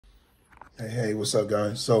Hey, what's up,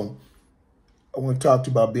 guys? So I want to talk to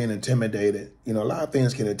you about being intimidated. You know, a lot of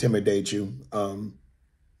things can intimidate you.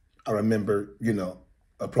 I remember,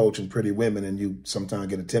 approaching pretty women and you sometimes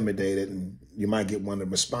get intimidated and you might get one to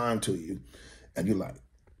respond to you. And you're like,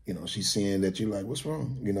 she's seeing that you're like, what's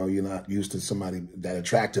wrong? You're not used to somebody that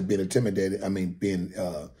attractive being intimidated. I mean, being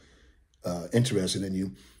interested in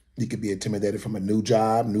you. You could be intimidated from a new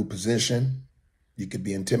job, new position. You could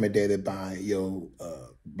be intimidated by your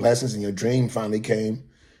blessings and your dream finally came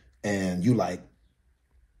and you like,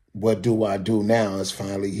 what do I do now? It's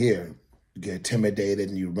finally here. You get intimidated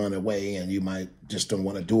and you run away and you might just don't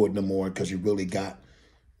want to do it no more because you really got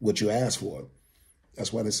what you asked for.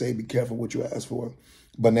 That's why they say be careful what you ask for.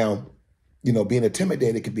 But now, being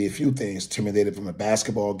intimidated could be a few things. Intimidated from a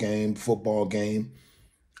basketball game, football game.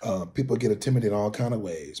 People get intimidated all kind of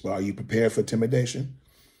ways. But are you prepared for intimidation?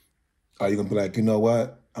 Are you going to be like, you know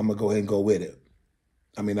what? I'm going to go ahead and go with it.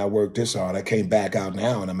 I mean, I worked this hard. I came back out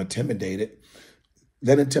now and I'm intimidated.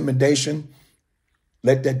 Let intimidation,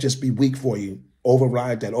 let that just be weak for you.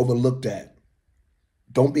 Override that, overlook that.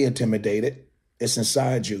 Don't be intimidated. It's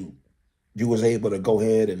inside you. You was able to go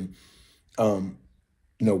ahead and,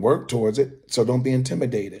 work towards it. So don't be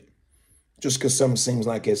intimidated. Just because something seems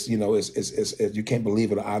like it's you can't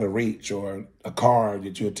believe it or out of reach, or a card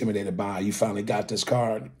that you're intimidated by. You finally got this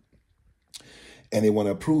card and they want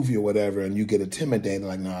to approve you or whatever, and you get intimidated,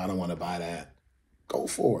 like, no, I don't want to buy that. Go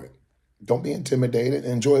for it. Don't be intimidated.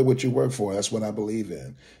 Enjoy what you work for. That's what I believe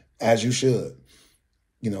in, as you should.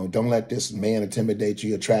 Don't let this man intimidate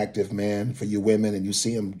you, attractive man, for you women, and you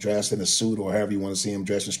see him dressed in a suit or however you want to see him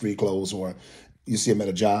dressed in street clothes, or you see him at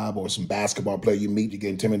a job or some basketball player you meet, you get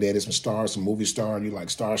intimidated, some stars, some movie star, and you like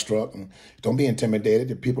starstruck. And don't be intimidated.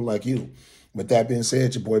 They're people like you. With that being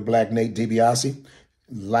said, your boy Black Nate DiBiase.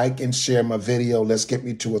 Like and share my video. Let's get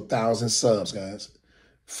me to 1,000 subs, guys.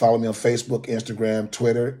 Follow me on Facebook, Instagram,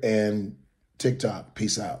 Twitter, and TikTok.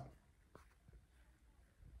 Peace out.